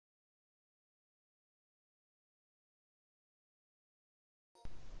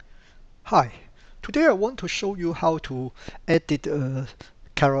Hi, today I want to show you how to edit a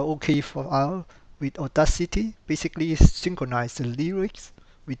karaoke file with Audacity. Basically synchronize the lyrics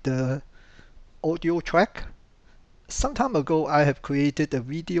with the audio track. Some time ago I have created a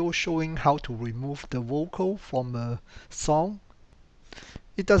video showing how to remove the vocal from a song.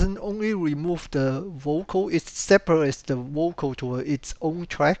 It doesn't only remove the vocal, it separates the vocal to its own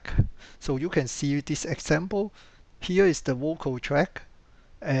track. So you can see this example. Here is the vocal track.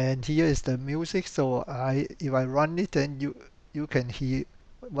 And here is the music, so if I run it, then you can hear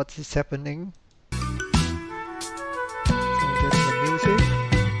what is happening. So that's the music,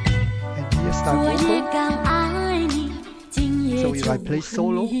 and here's the vocal. So if I play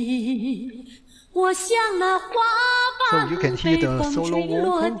solo, so you can hear the solo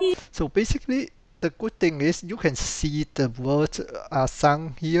vocal. So basically the good thing is you can see the words are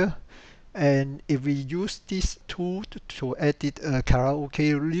sung here. And if we use this tool to edit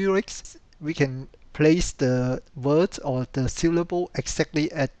karaoke lyrics, we can place the words or the syllable exactly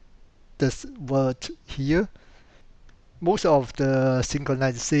at this word here. Most of the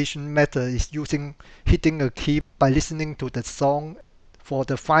synchronization method is using hitting a key by listening to the song. For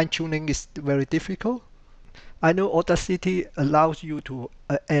the fine tuning is very difficult. I know Audacity allows you to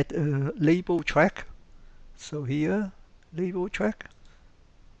add a label track. So here, label track.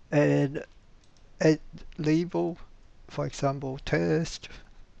 And add label, for example, test.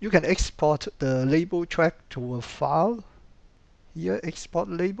 You can export the label track to a file. Here, export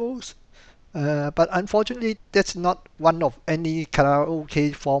labels. But unfortunately, that's not one of any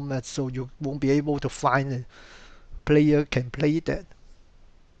karaoke format, so you won't be able to find a player can play that.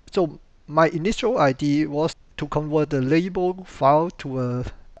 So my initial idea was to convert the label file to a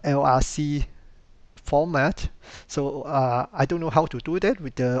LRC format. So I don't know how to do that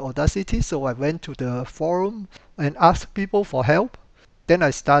with the Audacity, so I went to the forum and asked people for help. Then I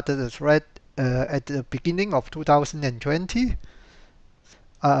started a thread at the beginning of 2020.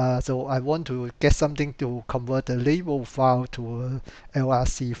 So I want to get something to convert the label file to a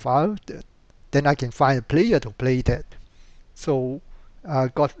LRC file. Then I can find a player to play that. So I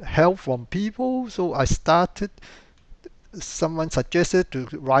got help from people, so I started. Someone suggested to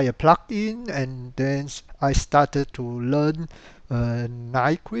write a plugin, and then I started to learn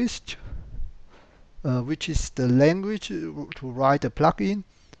Nyquist, which is the language to write a plugin.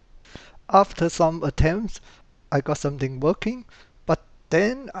 After some attempts, I got something working, but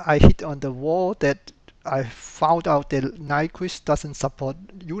then I hit on the wall that I found out that Nyquist doesn't support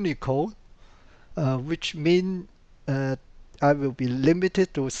Unicode, which means I will be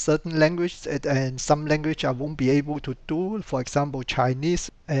limited to certain languages, and some language I won't be able to do, for example Chinese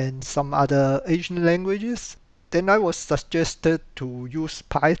and some other Asian languages. Then I was suggested to use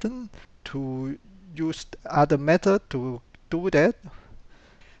Python, to use other method to do that.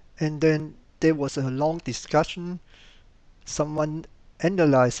 And then there was a long discussion. Someone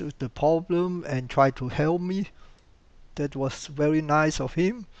analyzed the problem and tried to help me. That was very nice of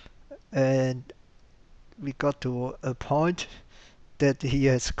him. And we got to a point that he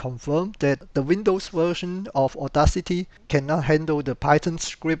has confirmed that the Windows version of Audacity cannot handle the Python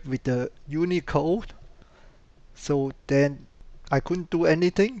script with the Unicode. So then I couldn't do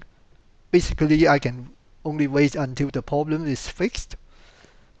anything. Basically, I can only wait until the problem is fixed.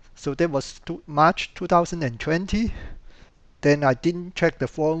 So that was March 2020. Then I didn't check the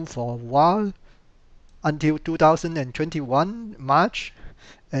forum for a while until 2021 March,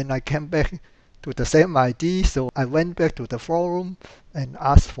 and I came back to the same idea. So I went back to the forum and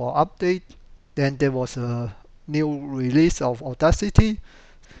asked for update. Then there was a new release of Audacity,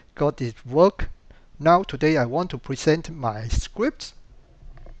 got it work. Now today I want to present my scripts.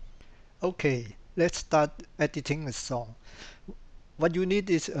 Okay, let's start editing a song. What you need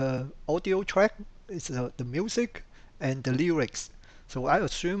is an audio track, is the music and the lyrics. So I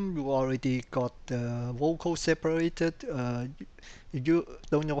assume you already got the vocal separated. If you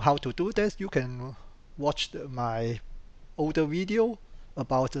don't know how to do that, you can watch my older video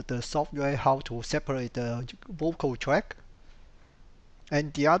about the software, how to separate the vocal track.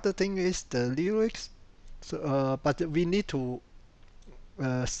 And the other thing is the lyrics. So, but we need to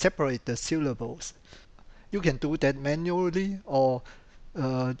separate the syllables. You can do that manually, or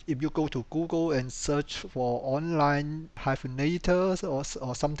if you go to Google and search for online hyphenators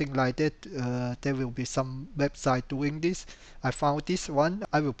or something like that, there will be some website doing this. I found this one.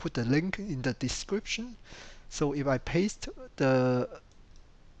 I will put the link in the description. So if I paste the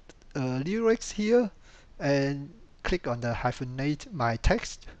lyrics here and click on the hyphenate my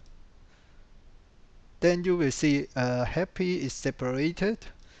text, then you will see happy is separated,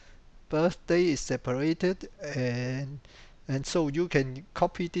 birthday is separated, and And so you can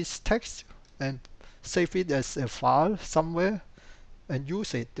copy this text and save it as a file somewhere and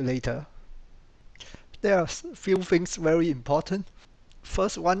use it later. There are a few things very important.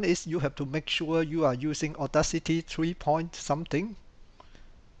 First one is you have to make sure you are using Audacity 3 point something.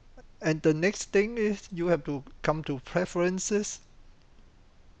 And the next thing is you have to come to Preferences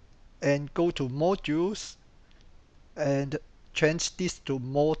and go to Modules and change this to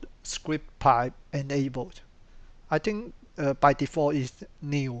Mode Script Pipe Enabled. I think by default it's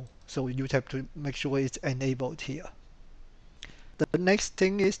new, so you have to make sure it's enabled here. The next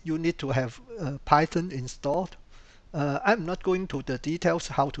thing is you need to have Python installed. I'm not going to the details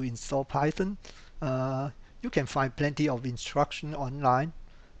how to install Python. You can find plenty of instruction online.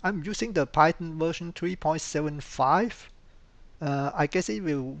 I'm using the Python version 3.75. I guess it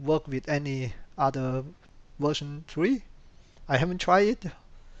will work with any other version 3. I haven't tried it.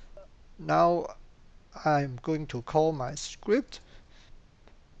 Now I'm going to call my script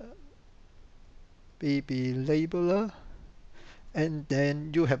BB labeler, and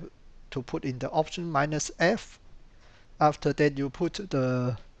then you have to put in the option -f. After that you put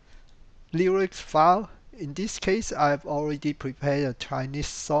the lyrics file. In this case I've already prepared a Chinese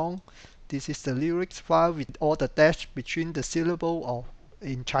song. This is the lyrics file with all the dash between the syllable, or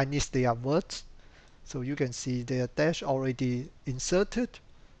in Chinese they are words. So you can see the dash already inserted.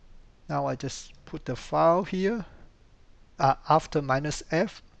 Now I just put the file here after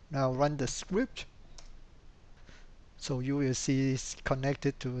 -f. Now run the script. So you will see it's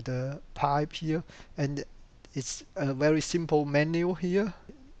connected to the pipe here, and it's a very simple menu here.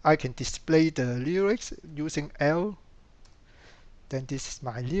 I can display the lyrics using L. Then this is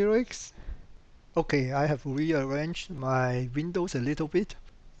my lyrics. Okay, I have rearranged my windows a little bit.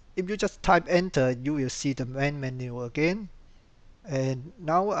 If you just type enter, you will see the main menu again. And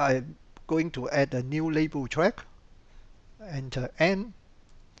now I'm going to add a new label track. Enter N.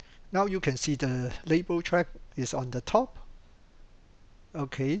 Now you can see the label track is on the top.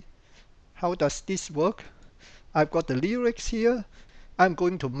 Okay, how does this work? I've got the lyrics here. I'm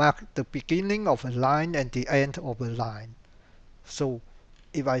going to mark the beginning of a line and the end of a line. So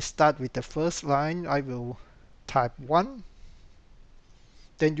if I start with the first line, I will type 1.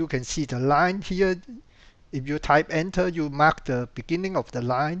 Then you can see the line here. If you type enter, you mark the beginning of the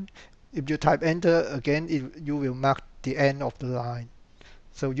line. If you type enter again, you will mark the end of the line.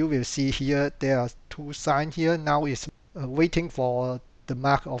 So you will see here there are 2 signs here. Now it's waiting for the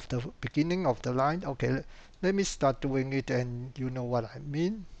mark of the beginning of the line. Okay, let me start doing it and you know what I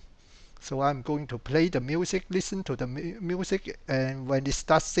mean. So I'm going to play the music, listen to the music, and when it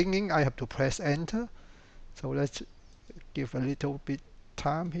starts singing I have to press enter. So let's give a little bit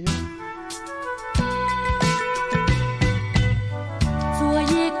time here. 昨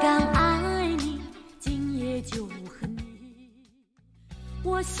夜刚爱你，今夜就恨你。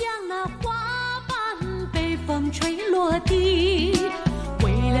我像那花瓣被风吹落地，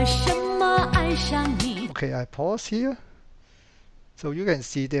为了什么爱上你？ Okay, I pause here. So you can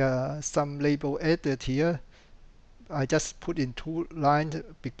see there are some label added here. I just put in 2 lines,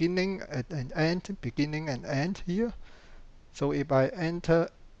 beginning and end, beginning and end here. So if I enter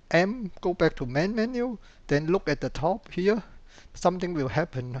M, go back to main menu, then look at the top here, something will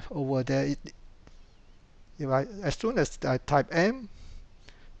happen over there. As soon as I type M,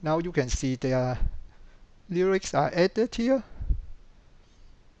 now you can see their lyrics are added here.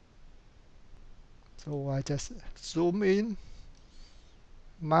 So I just zoom in,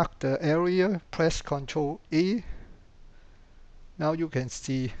 mark the area, press Ctrl E. Now you can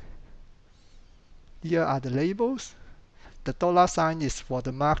see here are the labels. The $sign is for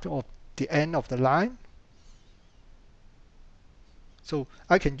the mark of the end of the line. So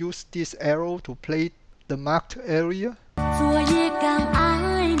I can use this arrow to play the marked area.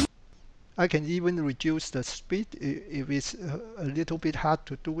 I can even reduce the speed if it's a little bit hard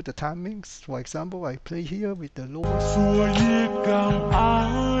to do the timings. For example, I play here with the lower.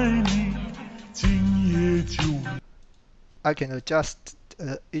 I can adjust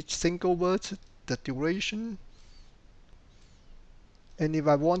each single word, the duration. And if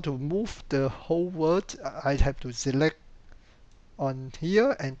I want to move the whole word, I have to select on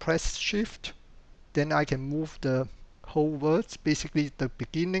here and press Shift. Then I can move the whole words, basically the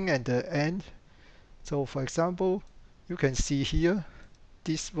beginning and the end. So for example, you can see here,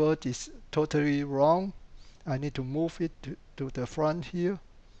 this word is totally wrong. I need to move it to the front here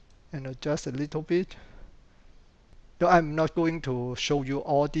and adjust a little bit. Though I'm not going to show you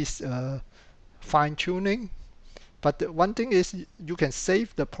all this fine tuning. But one thing is you can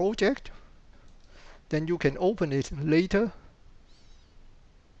save the project, then you can open it later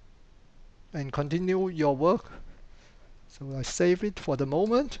and continue your work. So I save it for the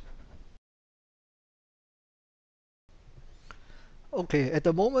moment. Okay, at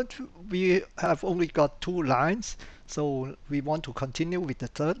the moment we have only got 2 lines, so we want to continue with the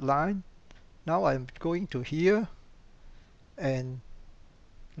 3rd line. Now I'm going to here and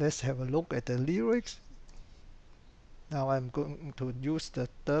let's have a look at the lyrics. Now I'm going to use the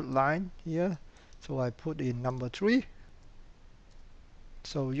 3rd line here, so I put in number 3.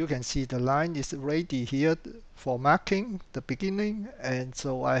 So you can see the line is ready here for marking the beginning, and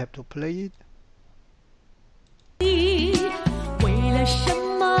so I have to play it. 为了什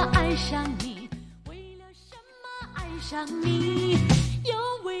么爱上你？为了什么爱上你？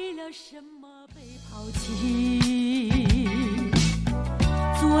又为了什么被抛弃？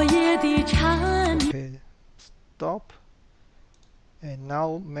昨夜的蝉。Okay, stop. And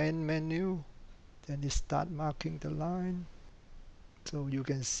now main menu. Then it start marking the line. So you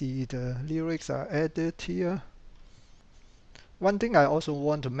can see the lyrics are added here. One thing I also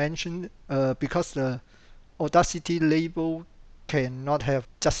want to mention, because the Audacity label cannot have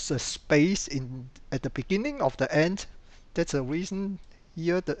just a space at the beginning of the end. That's the reason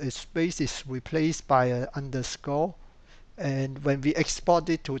here the space is replaced by an underscore, and when we export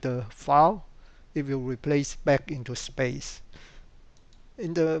it to the file, it will replace back into space.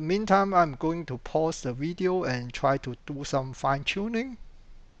 In the meantime, I'm going to pause the video and try to do some fine-tuning.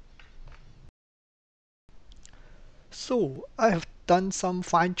 So I have done some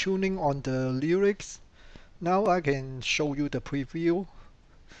fine-tuning on the lyrics. Now I can show you the preview.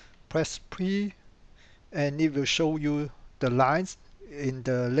 Press Pre and it will show you the lines in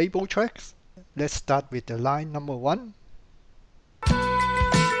the label tracks. Let's start with the line number 1.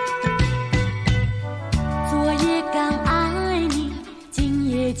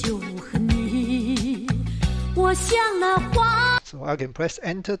 So I can press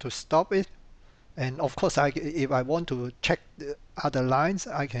enter to stop it. And of course, if I want to check the other lines,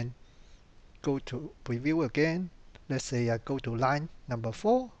 I can go to preview again. Let's say I go to line number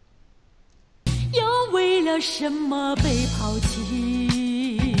 4.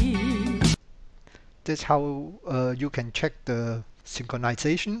 That's how you can check the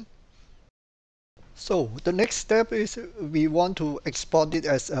synchronization. So the next step is we want to export it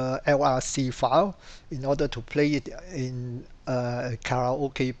as a LRC file in order to play it in a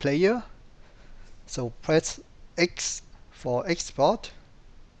karaoke player. So press X for export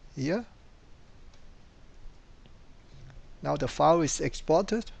here. Now the file is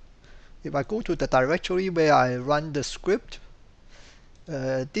exported. If I go to the directory where I run the script,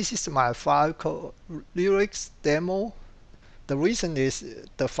 this is my file called lyrics demo. The reason is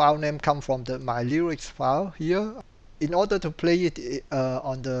the file name comes from my lyrics file here. In order to play it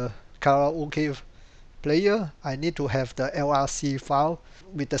on the karaoke player, I need to have the LRC file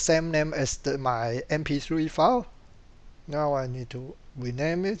with the same name as my MP3 file. Now I need to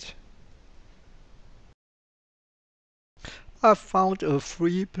rename it. I found a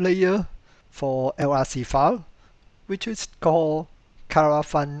free player for LRC file, which is called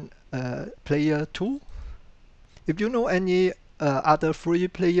Caravan Player 2. If you know any other free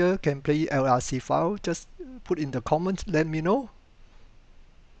player can play LRC file, just put in the comments, let me know.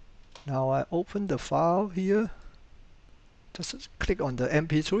 Now I open the file here. Just click on the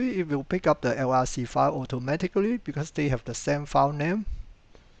MP3, it will pick up the LRC file automatically because they have the same file name.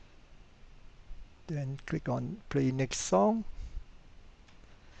 Then click on play next song.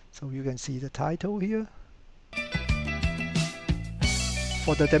 So you can see the title here.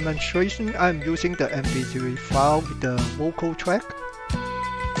 For the demonstration, I'm using the MP3 file with the vocal track.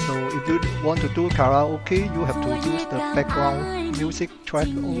 So if you want to do karaoke, you have to use the background music track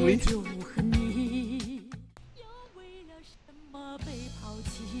only.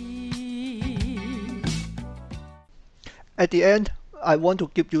 At the end, I want to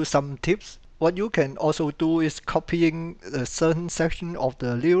give you some tips. What you can also do is copying a certain section of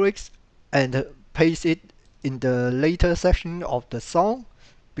the lyrics and paste it in the later section of the song,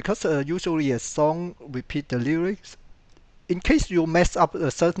 because usually a song repeats the lyrics. In case you mess up a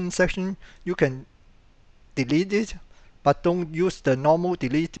certain section, you can delete it, but don't use the normal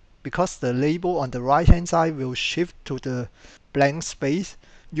delete because the label on the right hand side will shift to the blank space.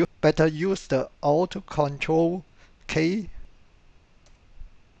 You better use the Alt Control K,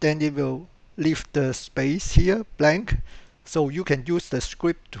 then it will leave the space here blank, so you can use the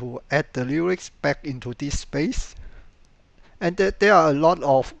script to add the lyrics back into this space. And there are a lot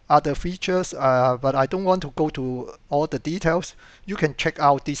of other features, but I don't want to go to all the details. You can check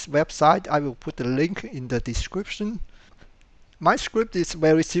out this website. I will put the link in the description. My script is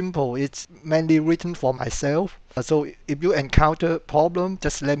very simple. It's mainly written for myself. So if you encounter problem,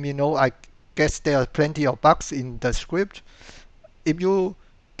 just let me know. I guess there are plenty of bugs in the script. If you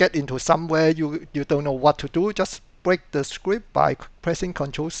get into somewhere you don't know what to do, just break the script by pressing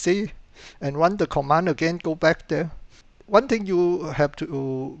Ctrl C and run the command again, go back there. One thing you have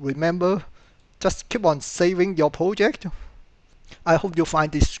to remember, just keep on saving your project. I hope you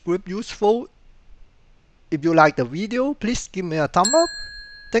find this script useful. If you like the video, please give me a thumb up.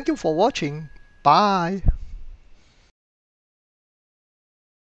 Thank you for watching. Bye.